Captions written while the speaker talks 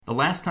The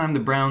last time the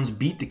Browns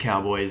beat the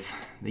Cowboys,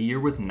 the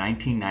year was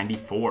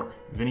 1994.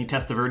 Vinny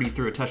Testaverde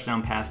threw a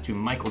touchdown pass to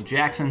Michael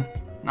Jackson,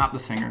 not the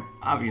singer,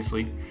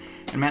 obviously,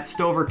 and Matt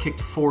Stover kicked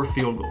 4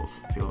 field goals.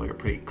 Feels like a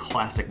pretty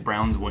classic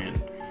Browns win.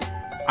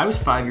 I was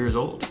 5 years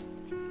old.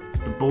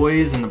 The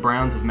boys and the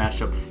Browns have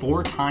matched up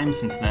 4 times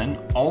since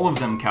then, all of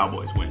them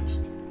Cowboys wins,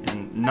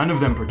 and none of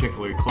them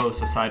particularly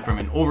close aside from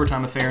an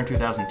overtime affair in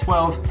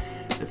 2012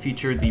 that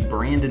featured the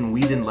Brandon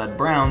Weeden-led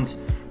Browns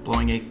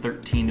blowing a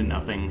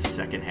 13-0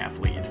 second-half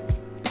lead.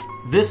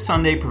 This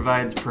Sunday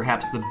provides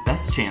perhaps the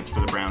best chance for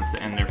the Browns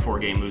to end their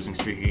 4-game losing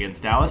streak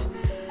against Dallas,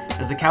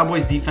 as the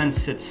Cowboys'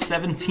 defense sits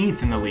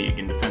 17th in the league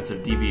in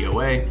defensive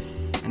DVOA,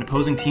 and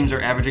opposing teams are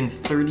averaging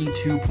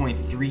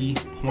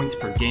 32.3 points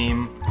per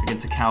game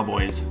against the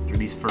Cowboys through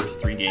these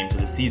first 3 games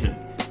of the season.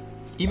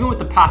 Even with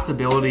the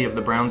possibility of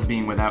the Browns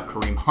being without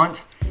Kareem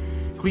Hunt,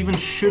 Cleveland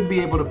should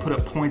be able to put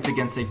up points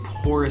against a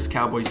porous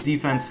Cowboys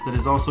defense that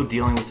is also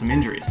dealing with some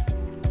injuries.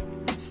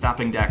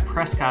 Stopping Dak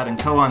Prescott and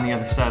co on the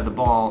other side of the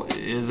ball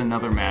is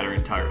another matter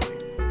entirely.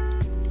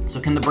 So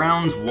can the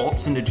Browns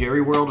waltz into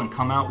Jerry World and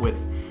come out with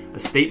a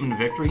statement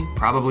victory,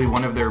 probably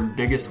one of their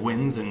biggest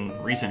wins in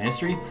recent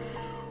history?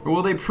 Or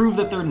will they prove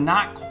that they're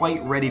not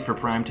quite ready for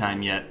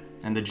primetime yet,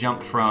 and the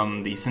jump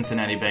from the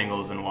Cincinnati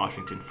Bengals and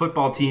Washington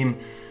football team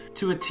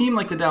to a team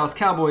like the Dallas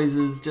Cowboys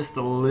is just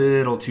a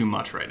little too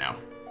much right now?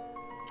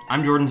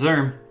 I'm Jordan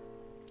Zerm,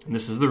 and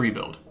this is The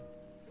Rebuild.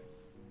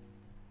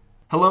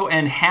 Hello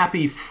and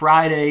happy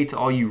Friday to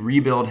all you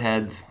rebuild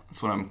heads.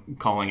 That's what I'm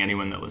calling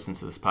anyone that listens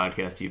to this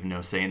podcast. You have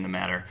no say in the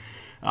matter.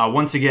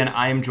 Once again,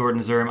 I am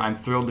Jordan Zerm. I'm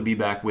thrilled to be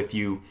back with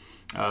you,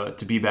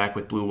 to be back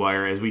with Blue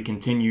Wire as we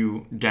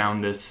continue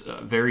down this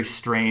very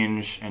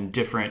strange and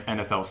different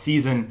NFL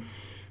season.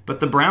 But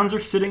the Browns are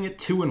sitting at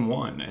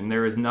 2-1, and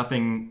there is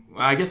nothing,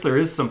 I guess there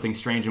is something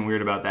strange and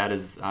weird about that,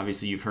 as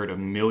obviously you've heard a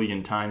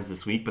million times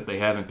this week, but they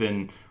haven't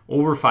been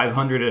over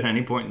 500 at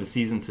any point in the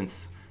season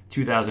since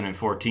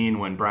 2014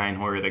 when Brian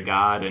Hoyer the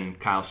God and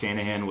Kyle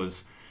Shanahan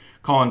was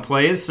calling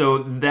plays. So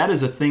that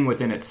is a thing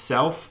within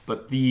itself.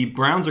 But the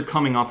Browns are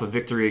coming off a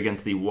victory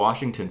against the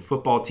Washington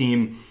football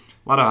team.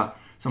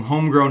 Some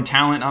homegrown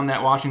talent on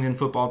that Washington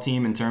football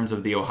team in terms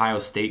of the Ohio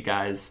State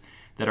guys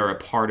that are a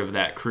part of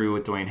that crew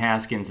with Dwayne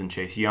Haskins and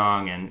Chase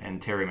Young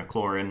and Terry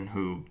McLaurin,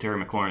 who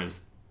Terry McLaurin is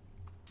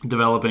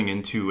developing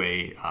into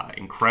a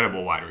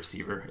incredible wide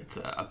receiver. It's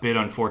a bit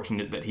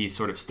unfortunate that he's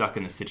sort of stuck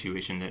in the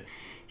situation that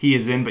he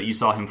is in, but you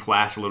saw him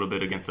flash a little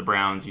bit against the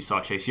Browns. You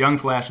saw Chase Young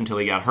flash until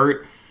he got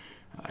hurt.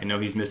 I know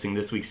he's missing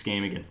this week's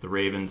game against the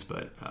Ravens,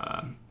 but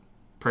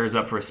prayers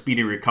up for a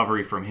speedy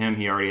recovery from him.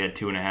 He already had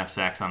 2.5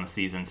 sacks on the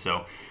season,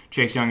 so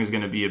Chase Young is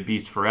going to be a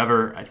beast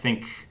forever. I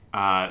think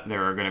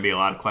there are going to be a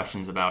lot of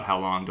questions about how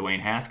long Dwayne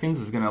Haskins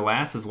is going to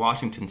last as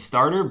Washington's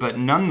starter, but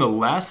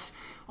nonetheless,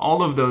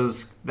 all of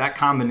that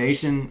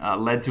combination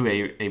led to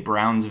a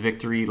Browns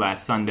victory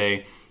last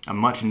Sunday, a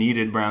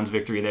much-needed Browns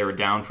victory. They were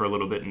down for a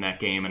little bit in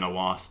that game, and a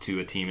loss to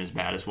a team as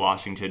bad as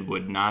Washington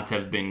would not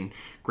have been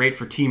great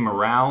for team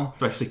morale,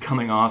 especially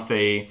coming off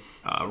a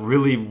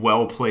really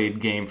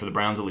well-played game for the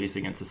Browns, at least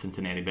against the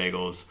Cincinnati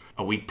Bengals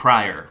a week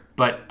prior.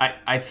 But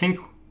I think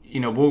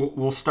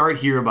we'll start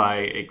here by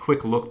a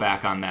quick look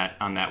back on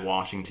that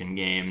Washington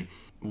game.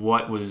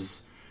 What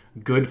was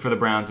good for the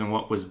Browns and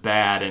what was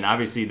bad, and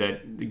obviously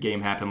that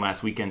game happened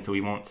last weekend, so we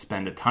won't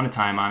spend a ton of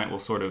time on it. We'll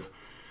sort of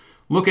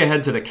look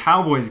ahead to the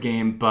Cowboys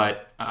game,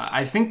 but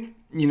I think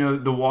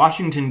the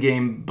Washington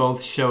game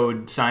both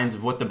showed signs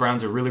of what the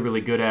Browns are really,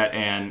 really good at,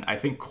 and I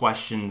think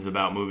questions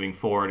about moving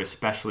forward,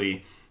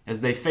 especially as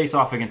they face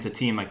off against a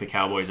team like the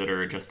Cowboys that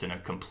are just in a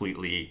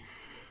completely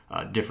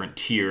different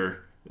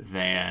tier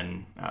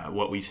than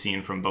what we've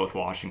seen from both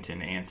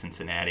Washington and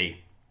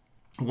Cincinnati.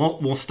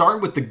 We'll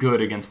start with the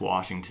good against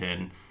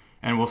Washington,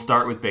 and we'll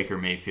start with Baker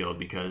Mayfield,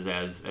 because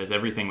as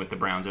everything with the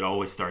Browns, it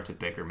always starts with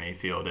Baker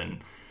Mayfield.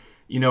 And,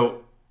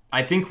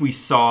 I think we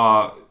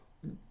saw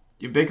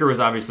Baker was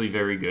obviously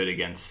very good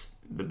against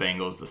the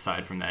Bengals,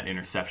 aside from that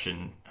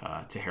interception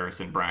to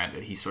Harrison Bryant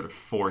that he sort of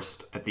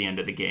forced at the end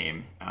of the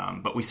game.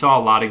 But we saw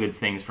a lot of good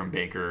things from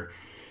Baker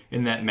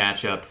in that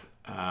matchup,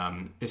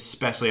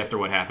 especially after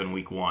what happened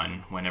week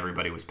 1 when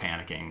everybody was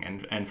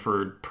panicking, and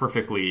for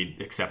perfectly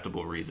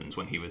acceptable reasons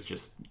when he was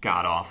just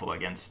god-awful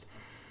against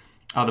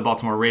the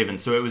Baltimore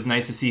Ravens. So it was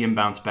nice to see him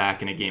bounce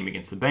back in a game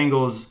against the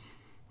Bengals.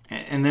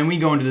 And then we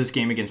go into this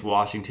game against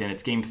Washington.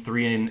 It's game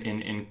 3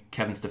 in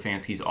Kevin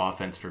Stefanski's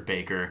offense for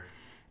Baker.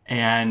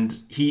 And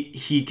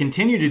he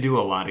continued to do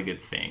a lot of good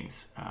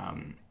things.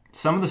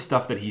 Some of the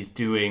stuff that he's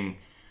doing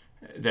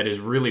that is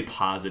really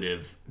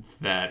positive,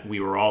 that we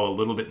were all a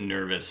little bit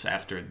nervous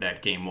after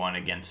that game 1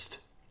 against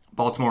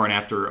Baltimore and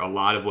after a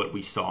lot of what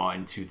we saw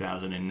in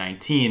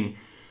 2019,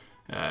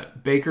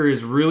 Baker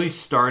is really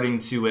starting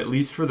to, at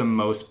least for the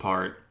most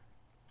part,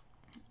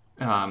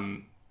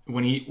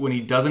 when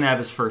he doesn't have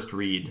his first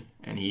read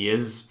and he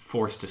is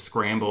forced to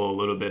scramble a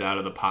little bit out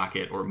of the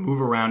pocket or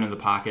move around in the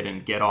pocket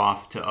and get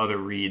off to other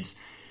reads,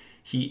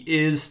 he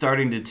is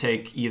starting to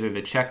take either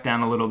the check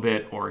down a little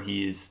bit or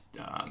he's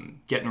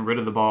getting rid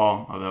of the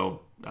ball, although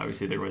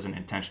obviously there was an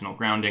intentional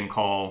grounding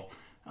call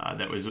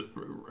That was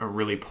a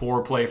really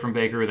poor play from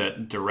Baker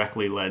that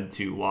directly led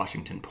to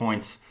Washington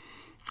points.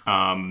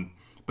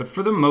 But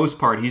for the most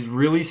part, he's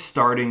really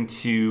starting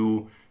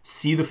to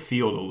see the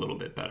field a little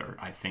bit better,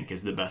 I think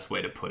is the best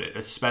way to put it,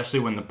 especially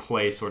when the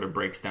play sort of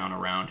breaks down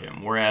around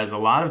him. Whereas a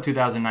lot of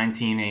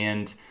 2019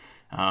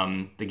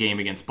 and the game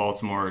against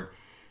Baltimore,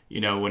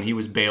 when he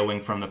was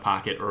bailing from the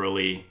pocket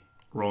early,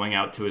 rolling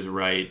out to his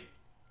right,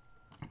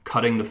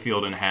 cutting the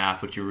field in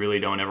half, which you really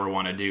don't ever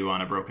want to do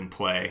on a broken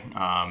play.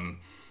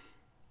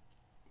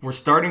 We're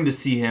starting to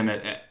see him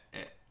at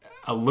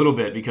a little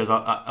bit because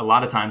a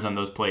lot of times on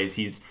those plays,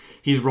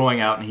 he's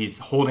rolling out and he's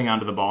holding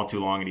onto the ball too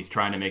long and he's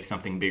trying to make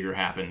something bigger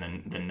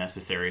happen than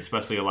necessary,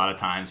 especially a lot of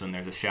times when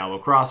there's a shallow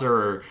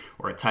crosser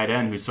or a tight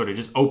end who's sort of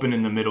just open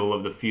in the middle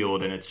of the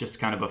field and it's just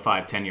kind of a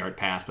 5-10 yard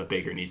pass, but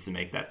Baker needs to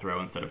make that throw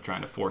instead of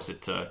trying to force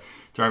it to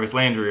Jarvis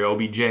Landry or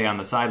OBJ on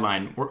the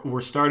sideline.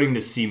 We're starting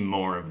to see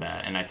more of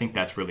that, and I think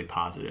that's really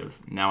positive.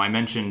 Now, I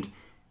mentioned,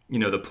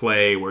 the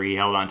play where he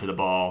held onto the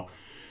ball.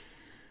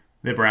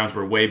 The Browns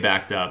were way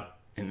backed up.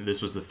 And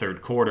this was the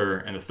third quarter,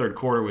 and the third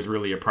quarter was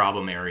really a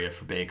problem area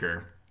for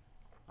Baker.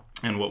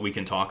 And what we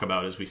can talk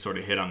about is we sort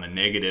of hit on the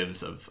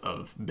negatives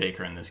of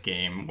Baker in this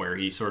game, where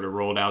he sort of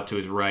rolled out to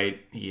his right.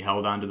 He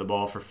held onto the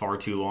ball for far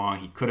too long.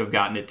 He could have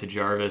gotten it to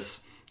Jarvis.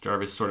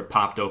 Jarvis sort of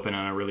popped open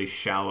on a really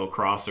shallow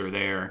crosser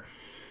there.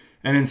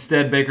 And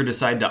instead, Baker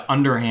decided to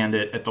underhand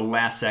it at the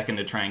last second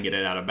to try and get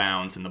it out of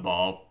bounds, and the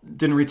ball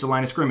didn't reach the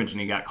line of scrimmage,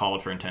 and he got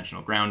called for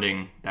intentional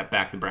grounding. That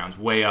backed the Browns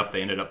way up.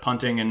 They ended up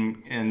punting,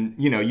 and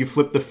you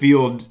flipped the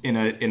field in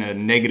a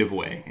negative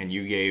way, and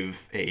you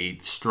gave a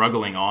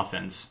struggling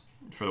offense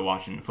for the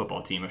Washington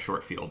football team a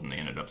short field, and they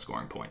ended up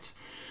scoring points.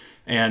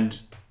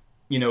 And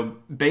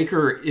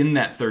Baker in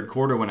that third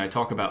quarter, when I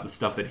talk about the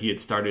stuff that he had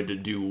started to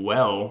do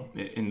well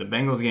in the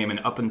Bengals game and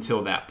up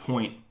until that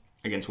point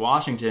against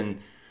Washington,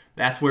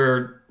 that's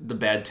where the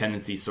bad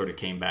tendencies sort of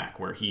came back,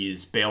 where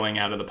he's bailing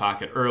out of the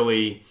pocket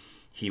early.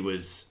 He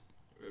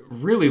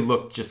really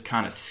looked just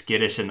kind of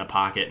skittish in the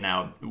pocket.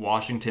 Now,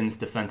 Washington's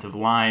defensive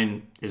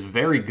line is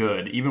very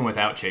good, even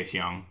without Chase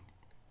Young.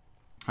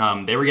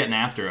 They were getting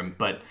after him,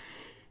 but,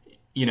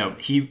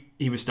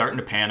 he was starting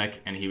to panic,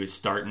 and he was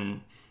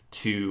starting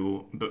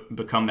to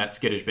become that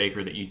skittish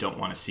Baker that you don't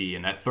want to see.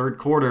 And that third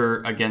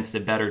quarter against a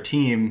better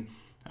team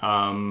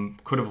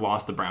could have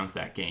lost the Browns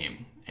that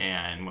game.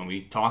 And when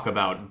we talk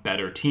about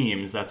better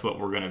teams, that's what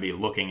we're going to be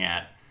looking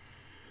at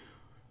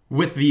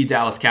with the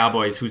Dallas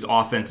Cowboys, whose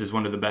offense is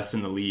one of the best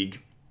in the league.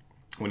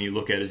 When you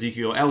look at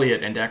Ezekiel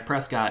Elliott and Dak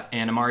Prescott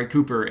and Amari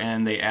Cooper,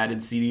 and they added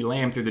CeeDee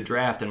Lamb through the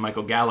draft and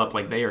Michael Gallup,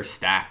 they are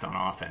stacked on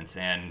offense.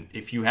 And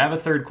if you have a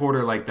third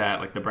quarter like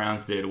that, like the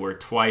Browns did, where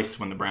twice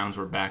when the Browns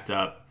were backed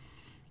up,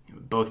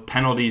 both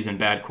penalties and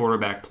bad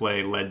quarterback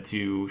play led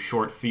to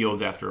short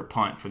fields after a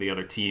punt for the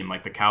other team,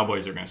 the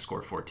Cowboys are going to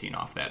score 14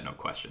 off that, no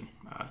question.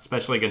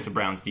 Especially against a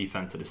Browns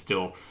defense that has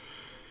still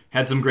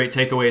had some great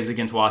takeaways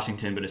against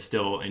Washington, but is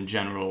still, in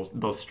general,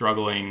 both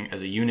struggling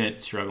as a unit,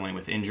 struggling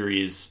with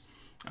injuries.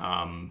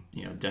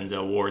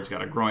 Denzel Ward's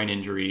got a groin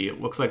injury.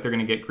 It looks like they're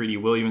going to get Greedy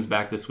Williams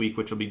back this week,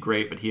 which will be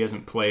great, but he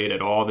hasn't played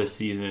at all this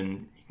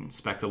season. You can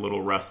expect a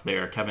little rust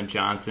there. Kevin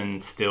Johnson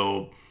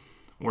still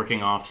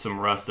working off some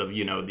rust of,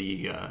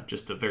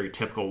 just a very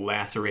typical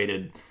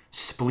lacerated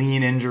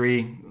spleen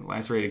injury,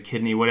 lacerated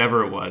kidney,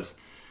 whatever it was.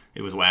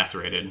 It was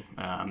lacerated.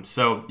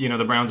 So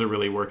the Browns are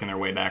really working their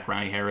way back.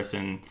 Ronnie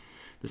Harrison,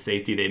 the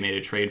safety they made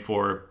a trade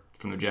for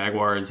from the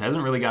Jaguars,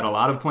 hasn't really got a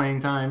lot of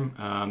playing time,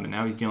 and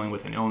now he's dealing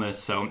with an illness.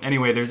 So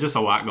anyway, there's just a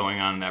lot going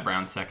on in that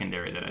Browns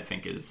secondary that I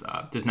think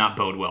does not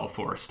bode well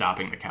for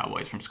stopping the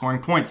Cowboys from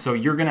scoring points. So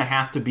you're going to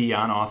have to be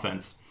on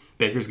offense.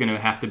 Baker's going to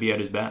have to be at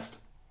his best.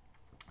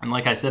 And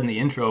like I said in the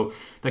intro,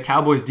 the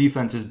Cowboys'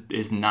 defense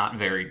is not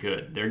very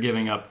good. They're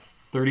giving up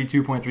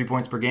 32.3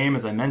 points per game,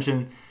 as I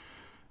mentioned.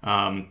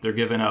 They're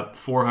giving up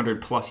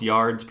 400-plus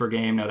yards per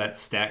game. Now, that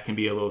stat can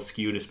be a little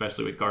skewed,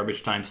 especially with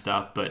garbage time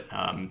stuff. But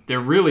they're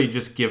really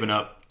just giving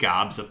up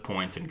gobs of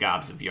points and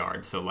gobs of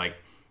yards. So,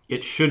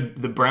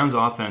 the Browns'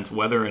 offense,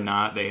 whether or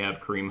not they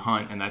have Kareem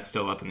Hunt, and that's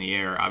still up in the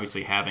air,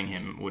 obviously having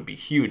him would be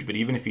huge. But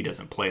even if he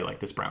doesn't play,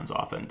 this Browns'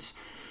 offense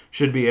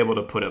should be able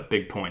to put up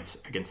big points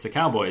against the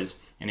Cowboys.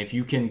 And if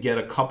you can get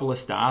a couple of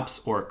stops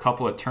or a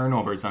couple of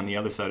turnovers on the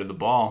other side of the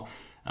ball,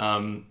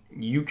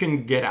 you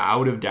can get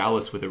out of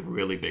Dallas with a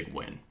really big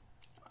win.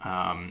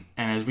 And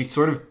as we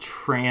sort of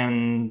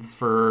transition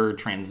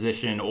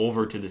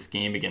over to this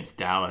game against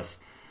Dallas,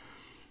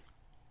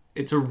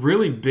 it's a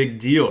really big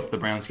deal if the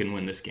Browns can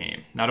win this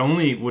game. Not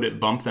only would it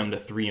bump them to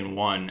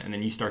 3-1, and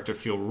then you start to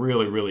feel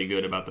really, really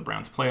good about the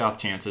Browns' playoff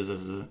chances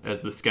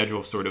as the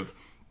schedule sort of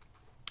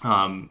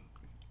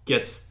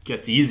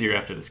gets easier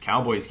after this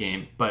Cowboys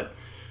game, but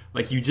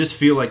you just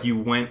feel like you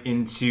went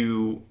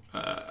into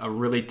a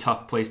really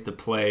tough place to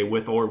play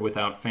with or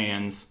without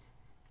fans,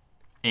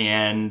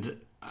 and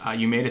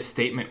you made a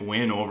statement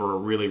win over a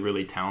really,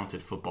 really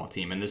talented football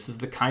team. And this is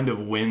the kind of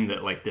win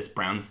that this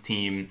Browns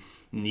team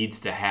needs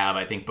to have,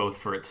 I think, both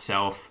for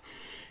itself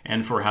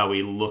and for how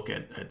we look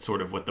at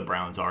sort of what the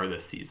Browns are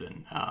this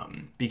season.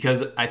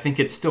 Because I think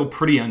it's still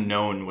pretty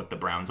unknown what the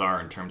Browns are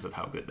in terms of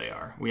how good they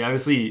are. We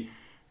obviously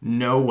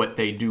know what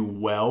they do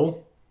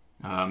well.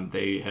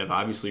 They have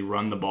obviously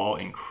run the ball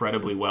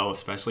incredibly well,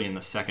 especially in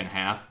the second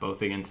half,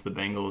 both against the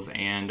Bengals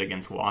and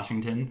against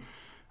Washington.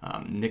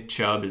 Nick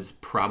Chubb is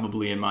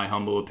probably, in my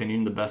humble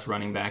opinion, the best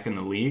running back in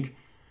the league.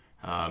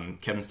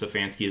 Kevin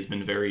Stefanski has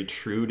been very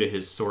true to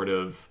his sort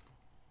of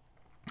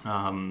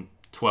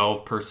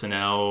 12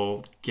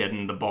 personnel,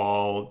 getting the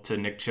ball to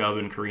Nick Chubb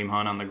and Kareem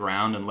Hunt on the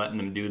ground and letting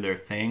them do their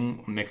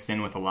thing, mixed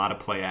in with a lot of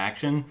play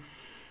action.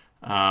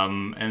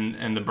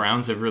 And the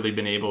Browns have really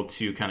been able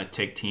to kind of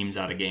take teams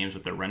out of games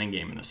with their running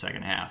game in the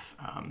second half.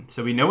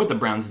 So we know what the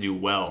Browns do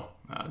well.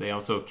 They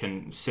also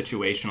can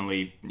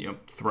situationally,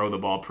 throw the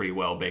ball pretty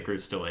well.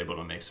 Baker's still able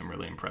to make some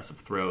really impressive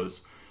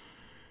throws.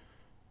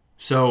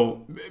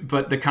 So,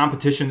 but the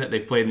competition that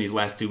they've played in these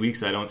last 2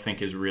 weeks, I don't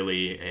think is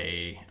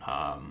really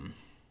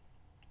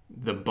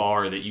the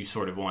bar that you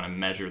sort of want to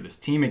measure this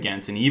team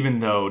against. And even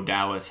though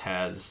Dallas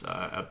has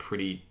a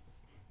pretty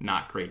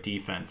not great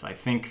defense, I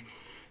think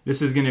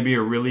this is going to be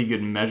a really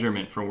good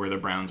measurement for where the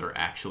Browns are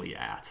actually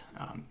at.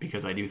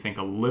 Because I do think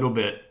a little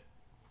bit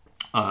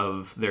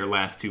of their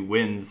last 2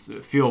 wins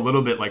feel a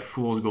little bit like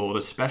fool's gold,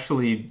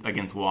 especially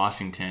against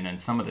Washington and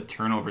some of the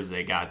turnovers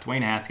they got.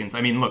 Dwayne Haskins,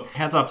 I mean, look,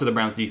 hats off to the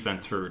Browns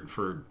defense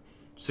for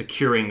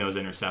securing those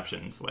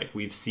interceptions. Like,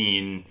 we've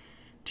seen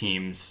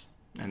teams,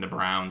 and the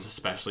Browns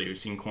especially, we've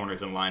seen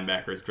corners and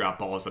linebackers drop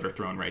balls that are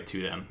thrown right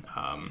to them.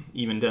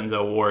 Even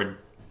Denzel Ward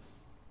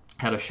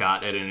had a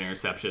shot at an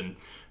interception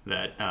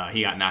that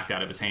he got knocked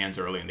out of his hands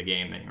early in the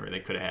game, or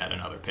they could have had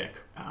another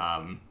pick.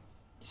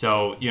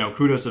 So,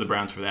 kudos to the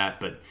Browns for that.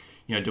 But,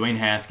 Dwayne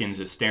Haskins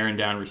is staring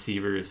down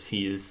receivers.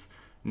 He's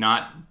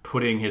not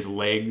putting his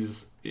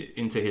legs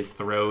into his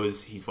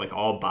throws. He's like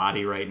all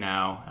body right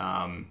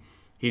now.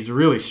 He's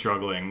really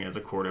struggling as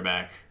a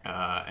quarterback,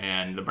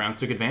 and the Browns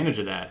took advantage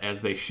of that,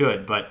 as they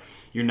should. But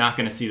you're not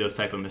going to see those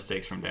type of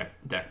mistakes from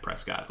Dak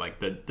Prescott. Like,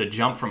 the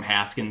jump from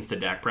Haskins to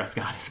Dak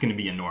Prescott is going to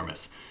be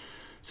enormous.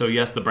 So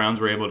yes, the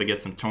Browns were able to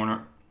get some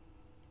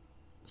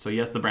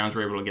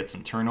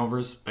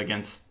turnovers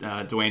against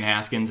Dwayne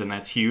Haskins, and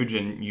that's huge.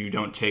 And you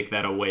don't take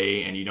that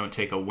away, and you don't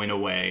take a win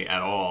away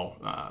at all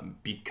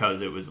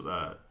because it was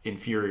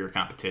inferior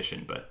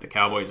competition. But the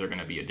Cowboys are going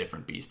to be a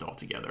different beast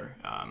altogether.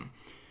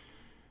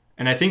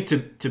 And I think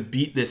to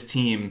beat this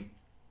team,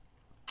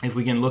 if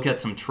we can look at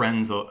some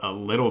trends a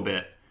little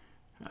bit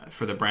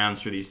for the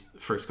Browns through these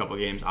first couple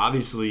games,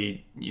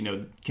 obviously,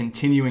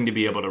 continuing to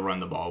be able to run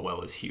the ball well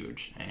is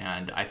huge.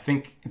 And I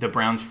think the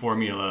Browns'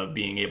 formula of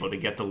being able to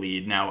get the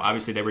lead, now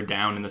obviously they were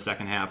down in the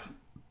second half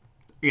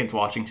against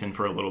Washington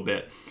for a little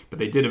bit, but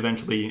they did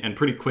eventually and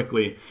pretty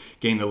quickly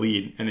gain the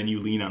lead, and then you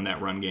lean on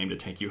that run game to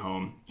take you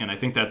home. And I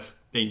think that's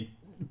a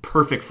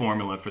perfect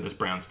formula for this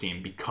Browns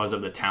team because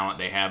of the talent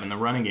they have in the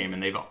running game,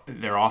 and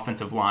their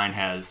offensive line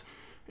has...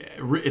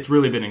 It's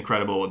really been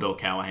incredible what Bill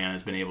Callahan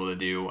has been able to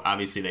do.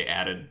 Obviously, they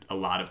added a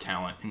lot of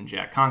talent in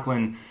Jack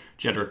Conklin.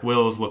 Jedrick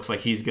Wills looks like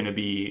he's going to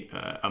be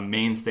a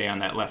mainstay on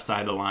that left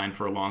side of the line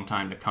for a long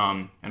time to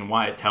come. And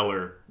Wyatt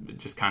Teller,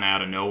 just kind of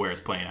out of nowhere, is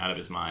playing out of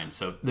his mind.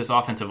 So this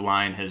offensive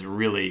line has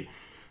really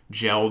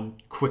gelled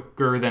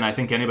quicker than I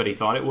think anybody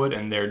thought it would,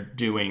 and they're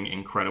doing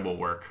incredible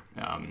work,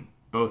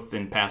 both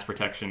in pass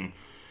protection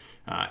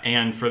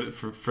and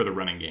for the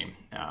running game.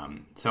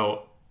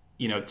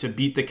 To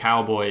beat the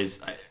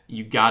Cowboys,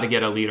 you got to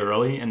get a lead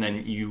early, and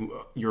then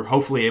you're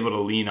hopefully able to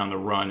lean on the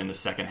run in the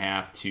second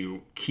half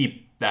to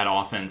keep that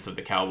offense of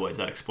the Cowboys,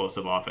 that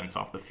explosive offense,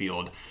 off the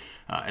field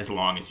as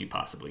long as you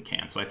possibly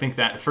can. So I think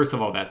that, first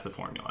of all, that's the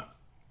formula.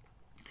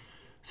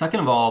 Second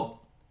of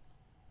all,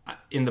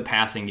 in the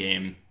passing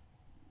game,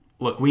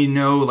 look, we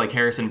know like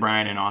Harrison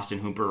Bryant and Austin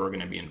Hooper are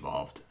going to be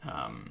involved.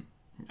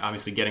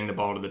 Obviously, getting the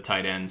ball to the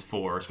tight ends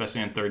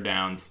especially on third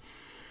downs,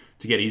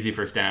 to get easy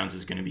first downs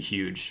is going to be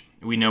huge.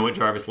 We know what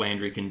Jarvis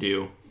Landry can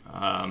do.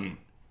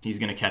 He's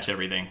going to catch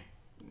everything.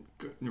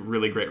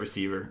 Really great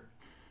receiver.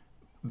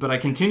 But I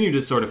continue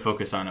to sort of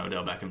focus on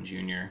Odell Beckham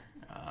Jr.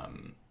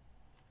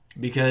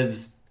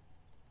 Because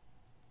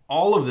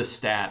all of the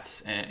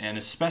stats, and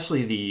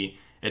especially the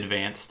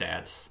advanced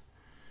stats,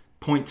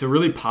 point to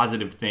really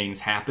positive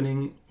things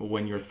happening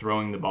when you're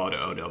throwing the ball to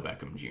Odell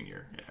Beckham Jr.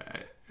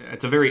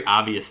 It's a very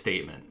obvious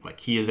statement. Like,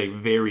 he is a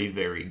very,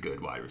 very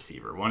good wide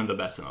receiver, one of the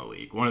best in the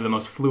league, one of the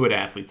most fluid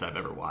athletes I've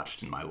ever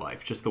watched in my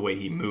life. Just the way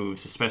he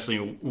moves, especially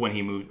when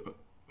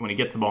he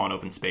gets the ball in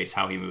open space,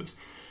 how he moves.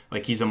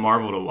 Like, he's a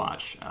marvel to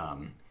watch.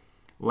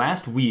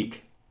 Last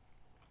week,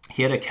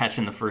 he had a catch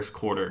in the first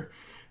quarter,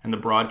 and the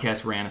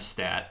broadcast ran a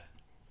stat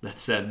that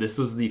said this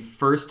was the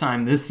first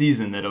time this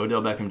season that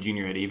Odell Beckham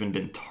Jr. had even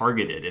been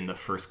targeted in the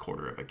first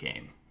quarter of a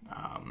game.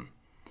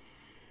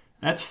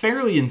 That's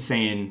fairly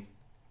insane.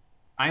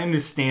 I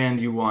understand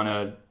you want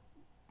to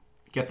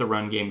get the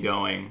run game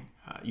going.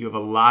 You have a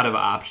lot of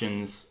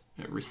options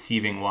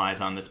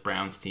receiving-wise on this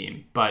Browns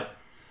team, but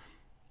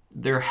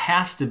there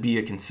has to be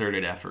a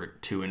concerted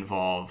effort to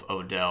involve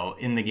Odell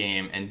in the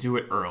game and do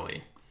it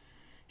early.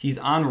 he's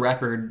on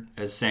record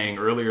as saying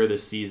earlier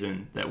this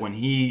season that when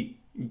he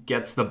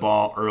gets the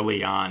ball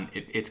early on,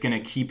 it's going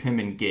to keep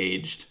him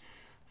engaged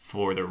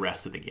for the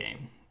rest of the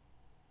game.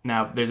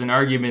 Now, there's an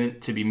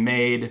argument to be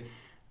made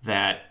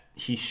that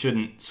he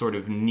shouldn't sort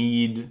of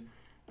need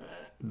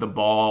the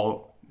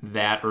ball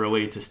that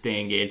early to stay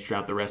engaged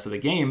throughout the rest of the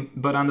game.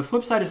 But on the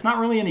flip side, it's not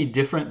really any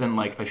different than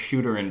like a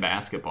shooter in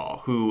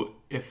basketball who,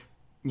 if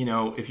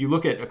you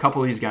look at a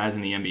couple of these guys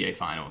in the NBA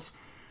Finals,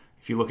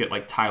 if you look at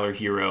like Tyler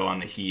Hero on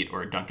the Heat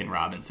or Duncan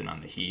Robinson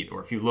on the Heat,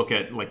 or if you look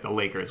at like the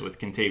Lakers with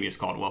Kentavious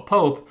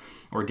Caldwell-Pope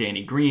or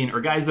Danny Green,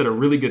 or guys that are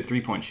really good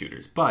three-point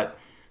shooters, but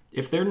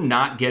if they're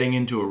not getting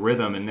into a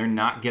rhythm and they're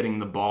not getting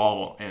the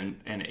ball and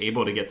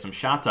able to get some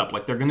shots up,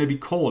 like they're going to be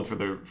cold for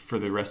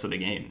the rest of the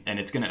game, and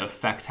it's going to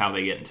affect how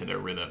they get into their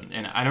rhythm.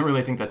 And I don't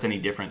really think that's any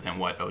different than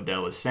what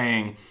Odell is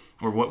saying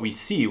or what we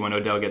see when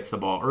Odell gets the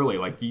ball early.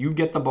 Like you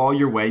get the ball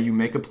your way, you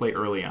make a play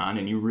early on,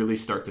 and you really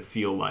start to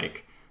feel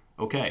like,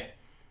 okay,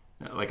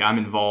 like I'm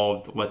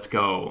involved, let's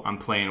go, I'm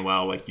playing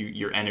well, like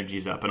your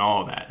energy's up and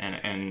all of that.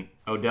 And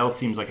Odell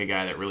seems like a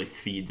guy that really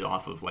feeds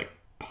off of like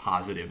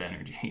positive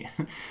energy.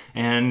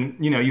 And,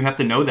 you have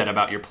to know that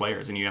about your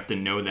players, and you have to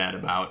know that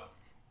about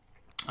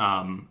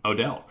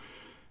Odell.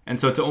 And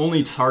so to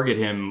only target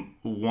him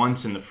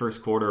once in the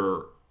first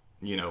quarter,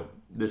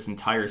 this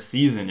entire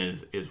season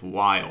is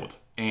wild.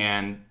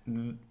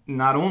 And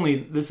not only,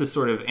 this is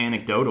sort of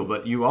anecdotal,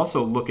 but you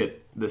also look at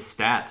the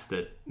stats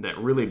that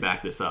really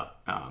back this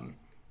up.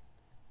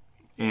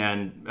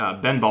 And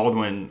Ben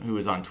Baldwin, who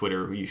is on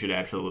Twitter, who you should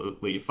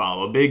absolutely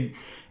follow, a big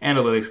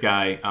analytics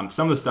guy.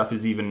 Some of the stuff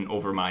is even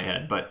over my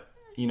head, but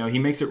he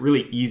makes it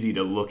really easy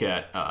to look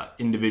at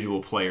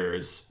individual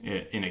players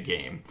in a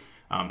game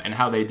and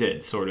how they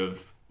did, sort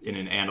of in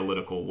an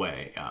analytical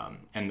way.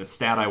 And the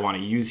stat I want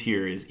to use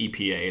here is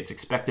EPA. It's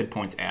expected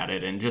points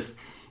added, and just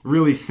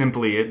really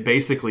simply, it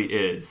basically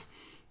is,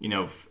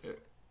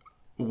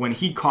 when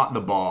he caught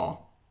the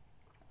ball,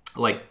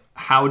 like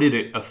how did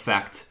it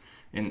affect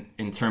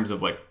in terms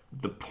of like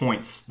the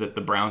points that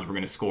the Browns were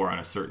going to score on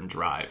a certain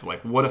drive?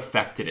 Like what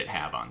effect did it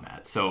have on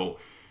that? So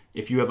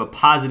if you have a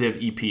positive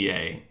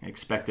EPA,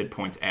 expected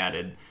points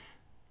added,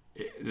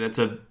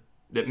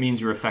 that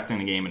means you're affecting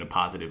the game in a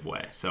positive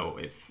way. So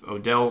if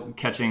Odell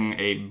catching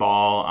a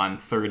ball on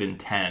 3rd and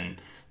 10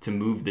 to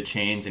move the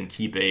chains and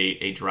keep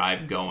a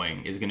drive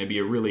going is going to be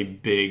a really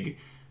big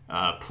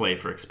play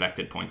for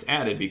expected points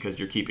added, because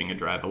you're keeping a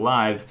drive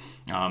alive,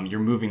 you're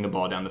moving the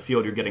ball down the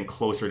field, you're getting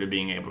closer to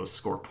being able to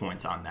score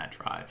points on that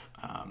drive.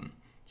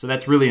 So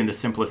that's really, in the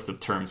simplest of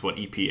terms, what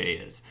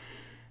EPA is.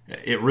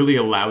 It really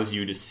allows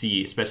you to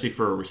see, especially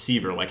for a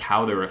receiver, like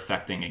how they're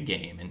affecting a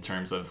game in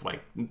terms of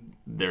like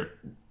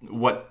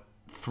what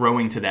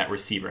throwing to that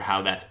receiver,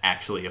 how that's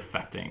actually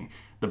affecting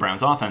the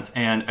Browns offense.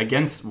 And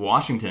against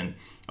Washington,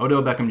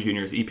 Odell Beckham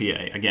Jr.'s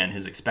EPA, again,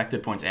 his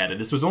expected points added,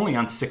 this was only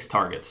on 6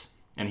 targets,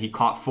 and he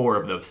caught 4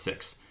 of those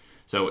 6.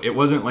 So it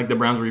wasn't like the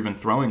Browns were even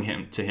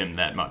throwing to him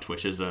that much,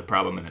 which is a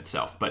problem in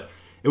itself. But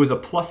it was a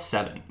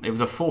 +7. It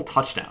was a full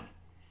touchdown.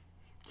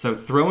 So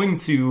throwing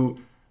to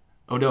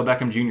Odell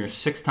Beckham Jr.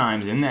 6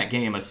 times in that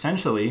game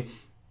essentially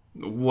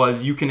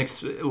was,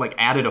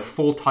 added a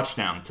full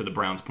touchdown to the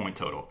Browns' point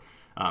total,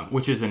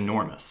 which is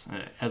enormous.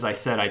 As I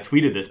said, I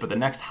tweeted this, but the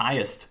next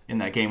highest in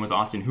that game was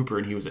Austin Hooper,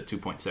 and he was at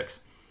 2.6.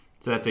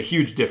 So that's a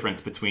huge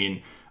difference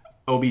between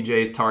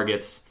OBJ's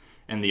targets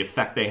and the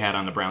effect they had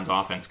on the Browns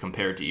offense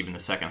compared to even the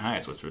second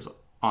highest, which was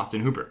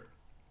Austin Hooper.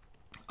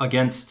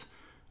 Against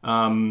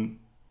the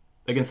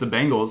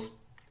Bengals,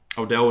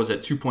 Odell was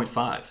at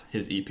 2.5,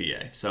 his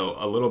EPA. So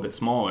a little bit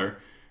smaller,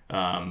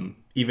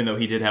 even though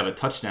he did have a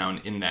touchdown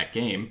in that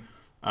game.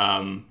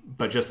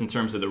 But just in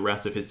terms of the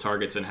rest of his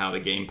targets and how the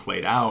game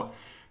played out,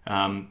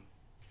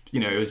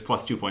 it was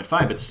plus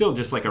 2.5, but still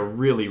just like a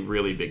really,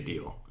 really big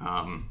deal.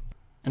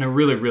 And a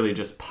really, really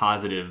just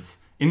positive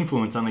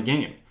influence on the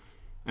game.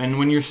 And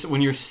when you're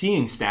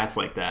seeing stats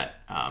like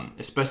that,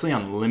 especially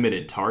on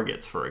limited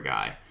targets for a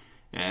guy,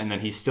 and then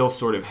he's still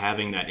sort of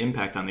having that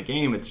impact on the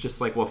game, it's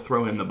just like, well,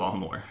 throw him the ball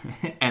more.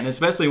 And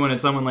especially when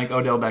it's someone like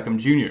Odell Beckham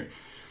Jr.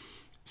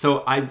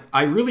 So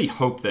I really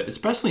hope that,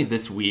 especially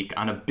this week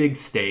on a big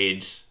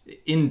stage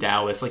in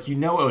Dallas, like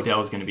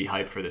Odell's going to be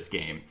hyped for this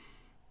game.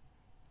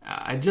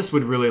 I just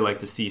would really like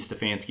to see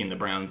Stefanski and the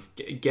Browns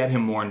get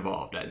him more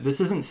involved. This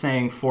isn't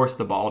saying force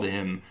the ball to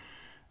him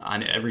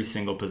on every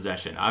single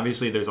possession.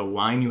 Obviously, there's a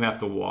line you have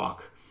to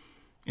walk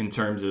in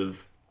terms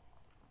of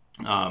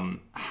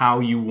how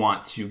you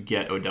want to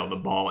get Odell the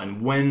ball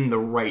and when the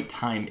right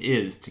time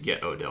is to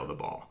get Odell the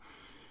ball.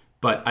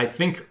 But I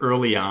think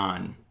early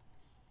on,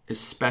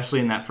 especially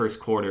in that first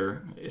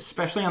quarter,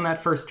 especially on that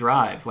first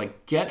drive,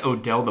 like get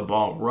Odell the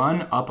ball,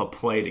 run up a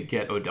play to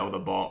get Odell the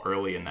ball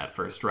early in that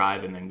first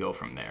drive and then go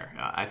from there.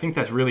 I think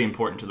that's really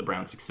important to the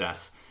Browns'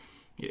 success.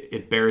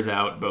 It bears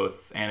out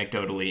both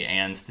anecdotally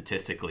and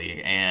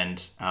statistically,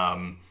 and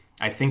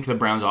I think the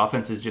Browns'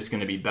 offense is just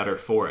going to be better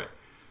for it.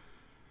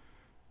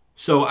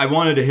 So I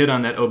wanted to hit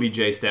on that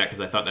OBJ stat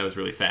because I thought that was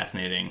really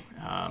fascinating,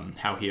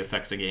 how he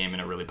affects a game in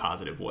a really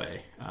positive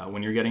way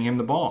when you're getting him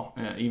the ball,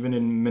 even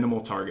in minimal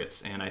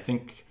targets. And I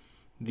think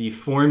the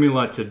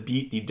formula to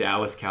beat the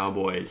Dallas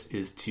Cowboys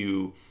is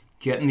to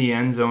get in the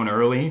end zone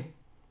early,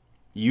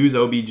 use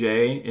OBJ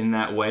in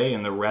that way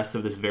and the rest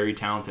of this very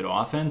talented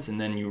offense,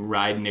 and then you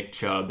ride Nick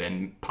Chubb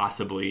and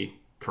possibly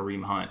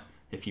Kareem Hunt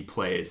if he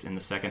plays in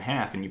the second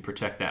half, and you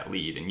protect that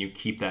lead and you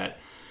keep that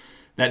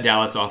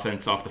Dallas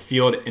offense off the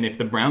field. And if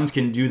the Browns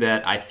can do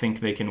that, I think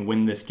they can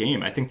win this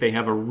game. I think they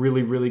have a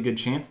really, really good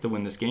chance to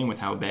win this game with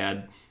how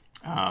bad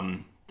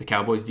the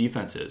Cowboys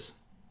defense is.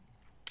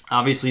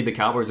 Obviously, the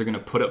Cowboys are going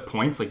to put up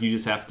points. Like, you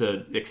just have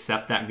to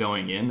accept that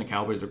going in. The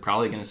Cowboys are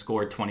probably going to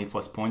score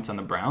 20-plus points on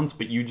the Browns,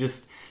 but you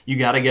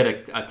got to get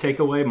a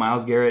takeaway.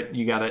 Myles Garrett,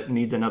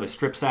 needs another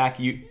strip sack.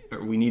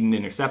 We need an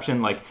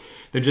interception. Like,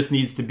 there just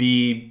needs to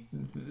be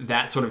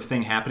that sort of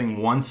thing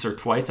happening once or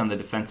twice on the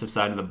defensive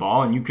side of the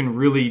ball, and you can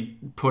really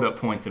put up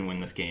points and win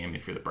this game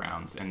if you're the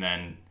Browns. And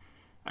then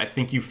I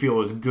think you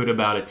feel as good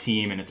about a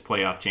team and its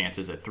playoff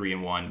chances at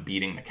 3-1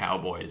 beating the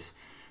Cowboys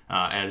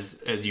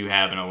as you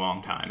have in a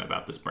long time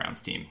about this Browns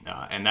team.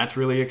 And that's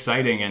really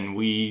exciting. And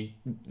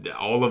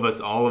all of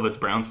us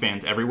Browns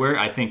fans everywhere,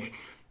 I think,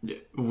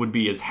 would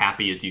be as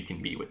happy as you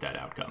can be with that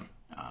outcome.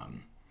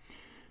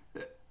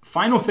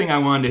 Final thing I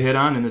wanted to hit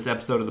on in this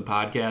episode of the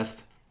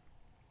podcast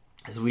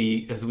as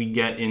we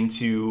get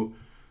into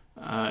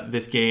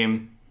this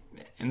game,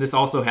 and this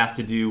also has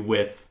to do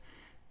with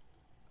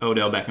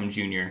Odell Beckham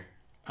Jr.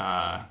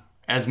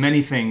 As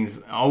many things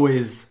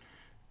always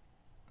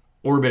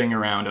orbiting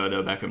around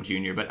Odell Beckham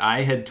Jr., but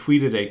I had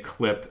tweeted a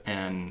clip,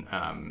 and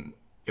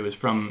it was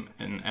from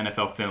an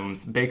NFL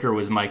Films. Baker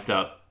was mic'd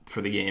up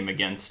for the game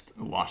against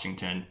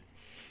Washington,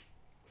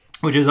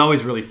 which is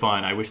always really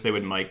fun. I wish they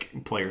would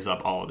mic players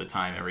up all of the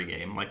time, every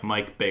game. Like,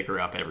 mic Baker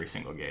up every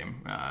single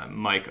game.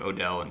 Mic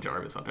Odell and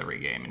Jarvis up every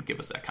game and give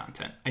us that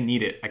content. I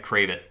need it. I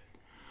crave it.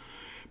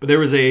 But there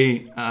was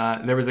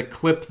a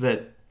clip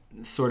that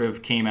sort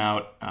of came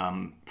out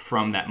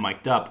from that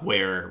mic'd up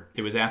where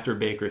it was after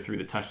Baker threw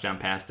the touchdown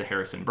pass to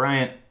Harrison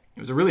Bryant. It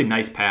was a really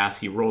nice pass.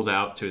 He rolls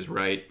out to his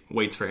right,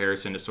 waits for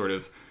Harrison to sort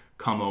of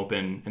come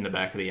open in the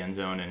back of the end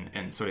zone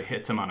and sort of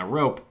hits him on a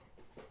rope.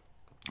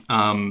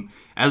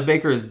 As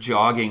Baker is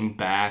jogging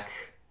back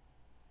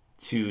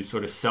to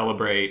sort of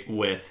celebrate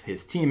with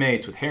his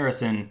teammates, with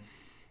Harrison,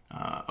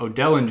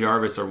 Odell and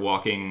Jarvis are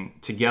walking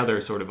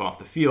together sort of off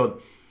the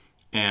field,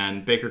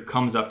 and Baker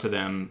comes up to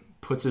them,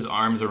 puts his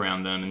arms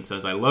around them, and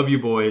says, "I love you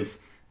boys,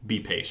 be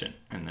patient,"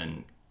 and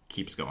then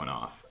keeps going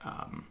off.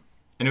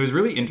 And it was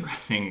really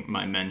interesting,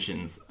 my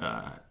mentions,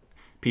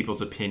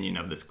 people's opinion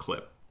of this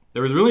clip.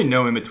 There was really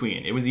no in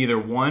between. It was either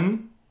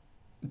one,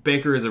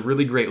 Baker is a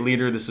really great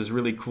leader. This is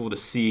really cool to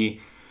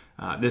see.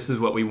 This is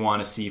what we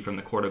want to see from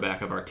the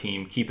quarterback of our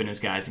team, keeping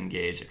his guys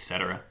engaged,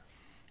 etc.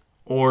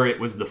 Or it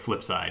was the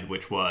flip side,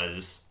 which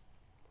was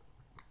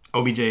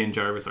OBJ and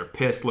Jarvis are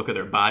pissed. Look at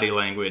their body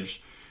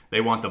language.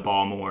 They want the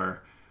ball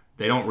more.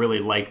 They don't really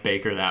like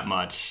Baker that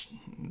much.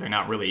 They're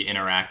not really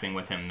interacting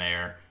with him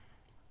there.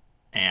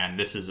 And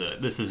this is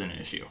an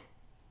issue.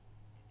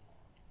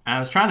 And I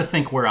was trying to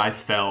think where I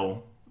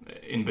fell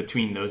in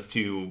between those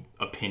two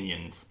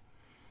opinions.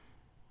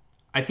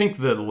 I think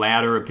the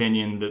latter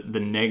opinion, the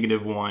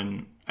negative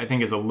one, I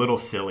think is a little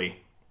silly.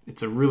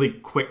 It's a really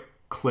quick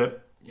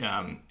clip.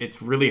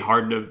 It's really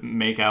hard to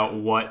make out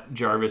what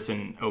Jarvis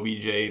and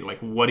OBJ, like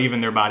what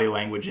even their body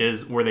language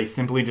is. Were they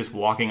simply just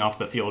walking off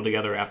the field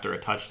together after a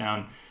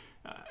touchdown?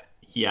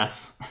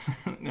 Yes.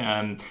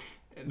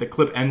 The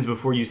clip ends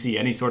before you see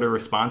any sort of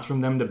response from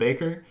them to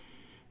Baker.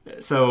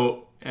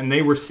 So, and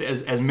they were,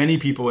 as many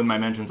people in my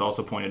mentions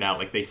also pointed out,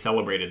 like they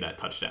celebrated that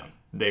touchdown.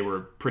 They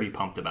were pretty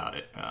pumped about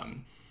it.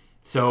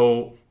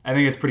 So I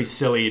think it's pretty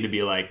silly to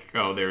be like,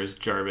 oh, there's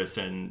Jarvis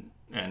and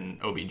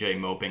OBJ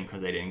moping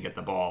because they didn't get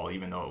the ball,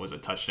 even though it was a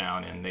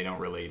touchdown, and they don't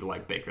really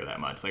like Baker that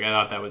much. Like, I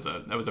thought that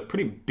was a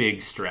pretty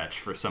big stretch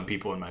for some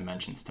people in my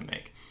mentions to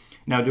make.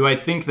 Now, do I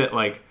think that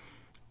like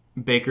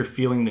Baker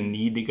feeling the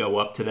need to go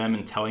up to them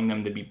and telling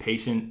them to be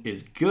patient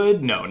is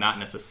good? No, not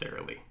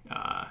necessarily.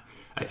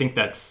 I think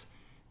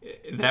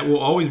that will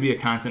always be a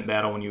constant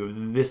battle when you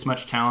have this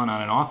much talent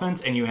on an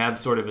offense and you have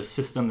sort of a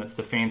system that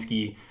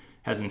Stefanski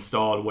has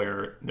installed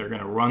where they're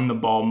going to run the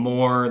ball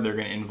more, they're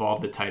going to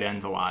involve the tight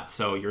ends a lot,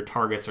 so your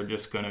targets are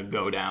just going to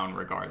go down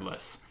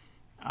regardless.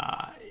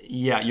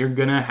 You're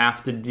going to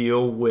have to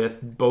deal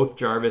with both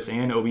Jarvis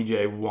and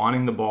OBJ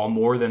wanting the ball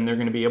more than they're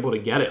going to be able to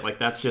get it. Like,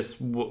 that's just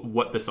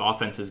what this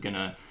offense is going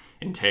to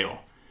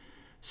entail.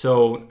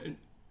 So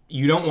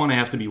you don't want to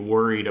have to be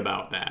worried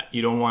about that.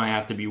 You don't want to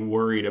have to be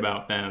worried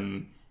about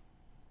them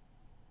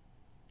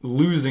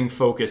losing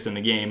focus in the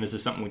game. This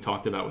is something we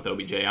talked about with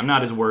OBJ. I'm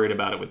not as worried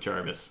about it with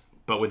Jarvis,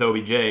 but with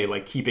OBJ,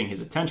 like keeping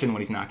his attention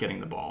when he's not getting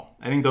the ball.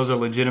 I think those are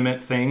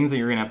legitimate things that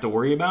you're going to have to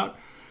worry about.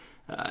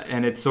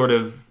 And it's sort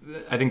of,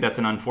 I think that's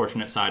an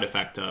unfortunate side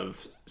effect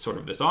of sort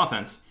of this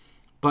offense.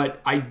 But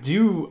I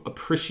do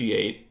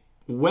appreciate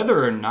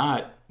whether or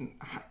not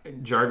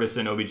Jarvis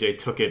and OBJ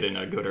took it in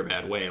a good or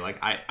bad way. Like,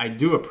 I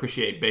do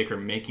appreciate Baker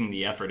making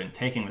the effort and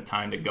taking the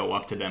time to go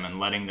up to them and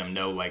letting them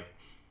know, like,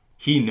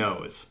 he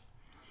knows.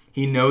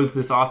 He knows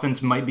this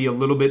offense might be a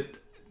little bit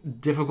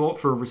difficult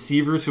for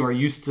receivers who are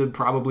used to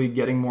probably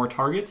getting more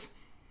targets.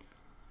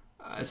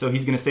 So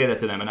he's going to say that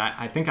to them, and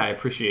I think I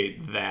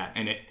appreciate that.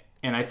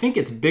 And I think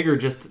it's bigger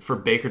just for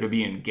Baker to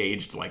be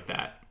engaged like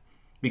that,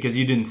 because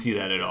you didn't see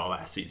that at all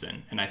last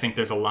season. And I think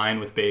there's a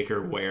line with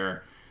Baker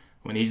where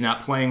when he's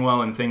not playing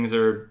well and things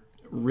are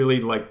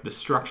really like the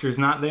structure's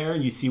not there,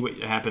 you see what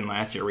happened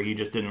last year where he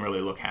just didn't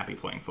really look happy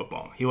playing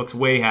football. He looks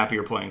way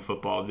happier playing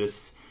football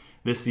this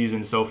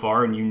season so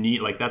far, and you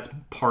need, like, that's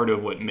part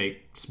of what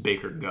makes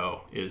Baker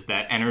go, is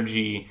that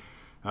energy.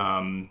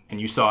 And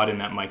you saw it in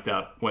that mic'd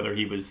up, whether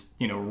he was,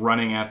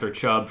 running after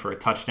Chubb for a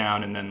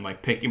touchdown and then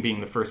like being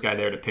the first guy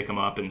there to pick him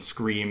up and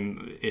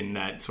scream in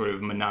that sort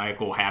of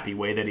maniacal, happy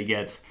way that he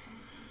gets,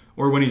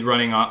 or when he's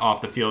running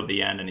off the field at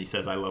the end and he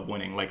says, "I love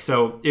winning." Like,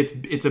 so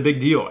it's a big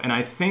deal. And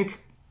I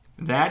think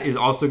that is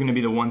also going to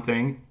be the one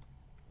thing.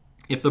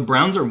 If the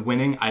Browns are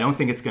winning, I don't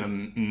think it's going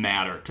to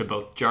matter to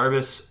both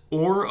Jarvis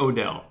or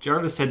Odell.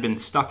 Jarvis had been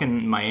stuck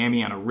in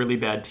Miami on a really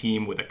bad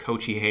team with a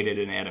coach he hated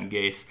in Adam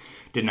Gase.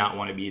 Did not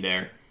want to be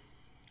there.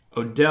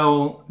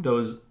 Odell,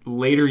 those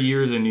later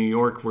years in New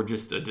York were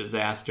just a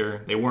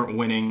disaster. They weren't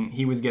winning.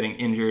 He was getting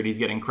injured. He's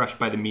getting crushed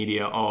by the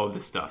media, all of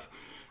this stuff.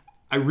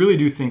 I really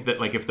do think that,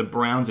 like, if the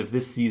Browns, if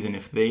this season,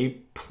 if they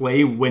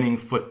play winning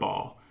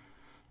football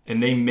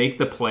and they make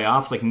the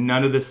playoffs, like,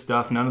 none of this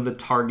stuff, none of the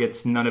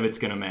targets, none of it's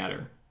going to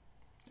matter.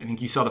 I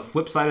think you saw the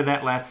flip side of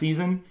that last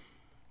season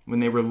when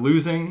they were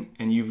losing,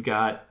 and you've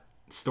got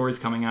stories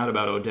coming out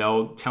about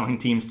Odell telling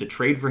teams to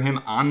trade for him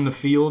on the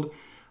field.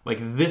 Like,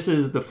 this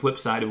is the flip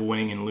side of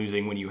winning and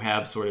losing when you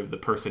have sort of the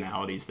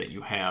personalities that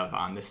you have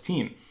on this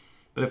team.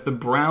 But if the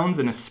Browns,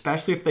 and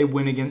especially if they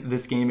win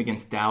this game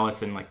against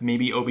Dallas, and like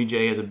maybe OBJ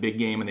has a big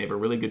game and they have a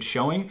really good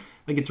showing,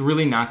 like, it's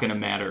really not going to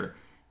matter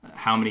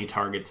how many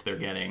targets they're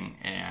getting.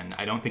 And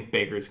I don't think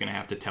Baker's going to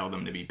have to tell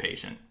them to be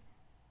patient.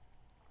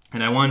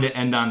 And I wanted to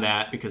end on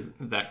that because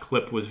that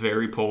clip was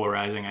very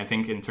polarizing, I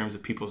think, in terms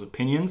of people's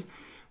opinions.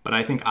 But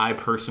I think I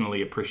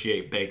personally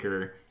appreciate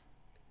Baker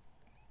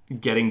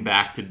getting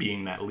back to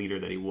being that leader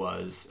that he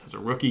was as a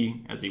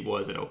rookie, as he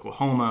was at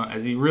Oklahoma,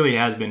 as he really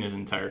has been his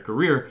entire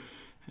career.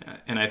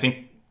 And I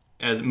think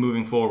as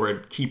moving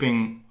forward,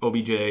 keeping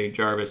OBJ,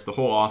 Jarvis, the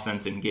whole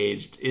offense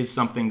engaged is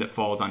something that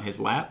falls on his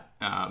lap.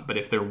 But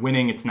if they're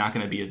winning, it's not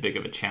going to be as big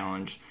of a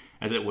challenge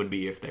as it would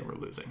be if they were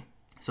losing.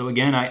 So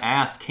again, I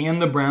asked, can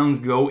the Browns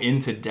go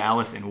into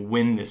Dallas and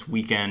win this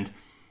weekend?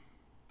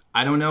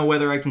 I don't know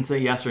whether I can say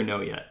yes or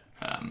no yet.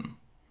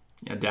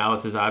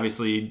 Dallas is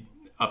obviously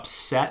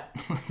upset.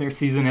 Their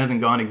season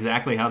hasn't gone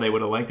exactly how they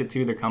would have liked it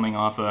to. They're coming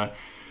off a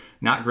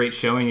not great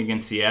showing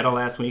against Seattle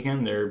last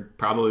weekend. They're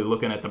probably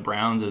looking at the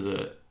Browns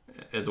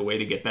as a way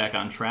to get back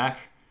on track.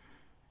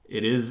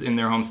 It is in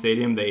their home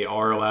stadium. They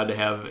are allowed to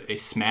have a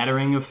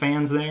smattering of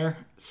fans there.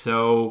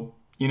 So,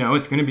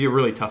 it's going to be a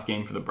really tough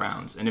game for the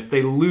Browns. And if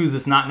they lose,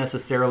 it's not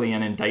necessarily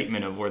an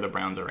indictment of where the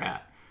Browns are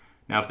at.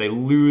 Now, if they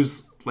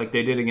lose like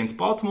they did against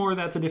Baltimore,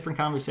 that's a different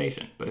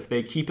conversation. But if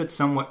they keep it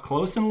somewhat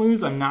close and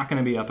lose, I'm not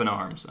going to be up in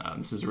arms.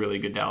 This is a really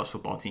good Dallas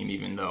football team,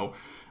 even though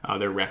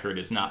their record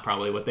is not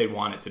probably what they'd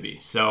want it to be.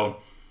 So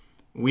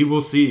we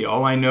will see.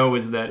 All I know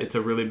is that it's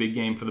a really big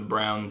game for the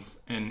Browns,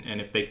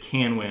 and if they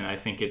can win, I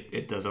think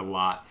it does a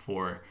lot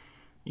for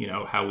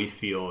how we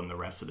feel in the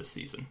rest of the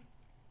season.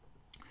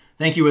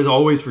 Thank you, as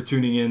always, for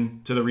tuning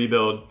in to The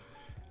Rebuild.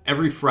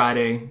 Every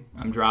Friday,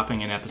 I'm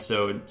dropping an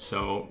episode,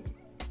 so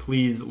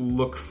please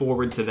look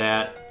forward to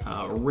that.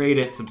 Rate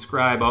it,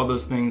 subscribe, all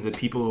those things that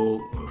people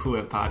who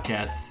have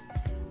podcasts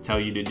tell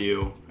you to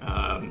do.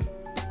 And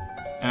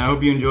I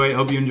hope you enjoy it. I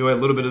hope you enjoy a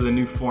little bit of the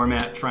new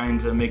format, trying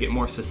to make it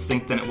more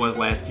succinct than it was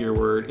last year,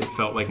 where it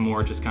felt like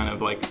more just kind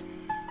of like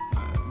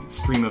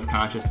stream of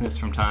consciousness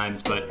from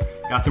times. But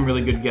got some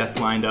really good guests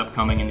lined up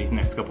coming in these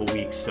next couple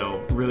weeks,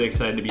 so really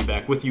excited to be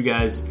back with you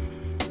guys.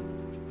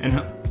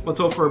 And let's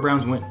hope for a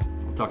Browns win.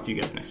 I'll talk to you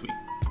guys next week.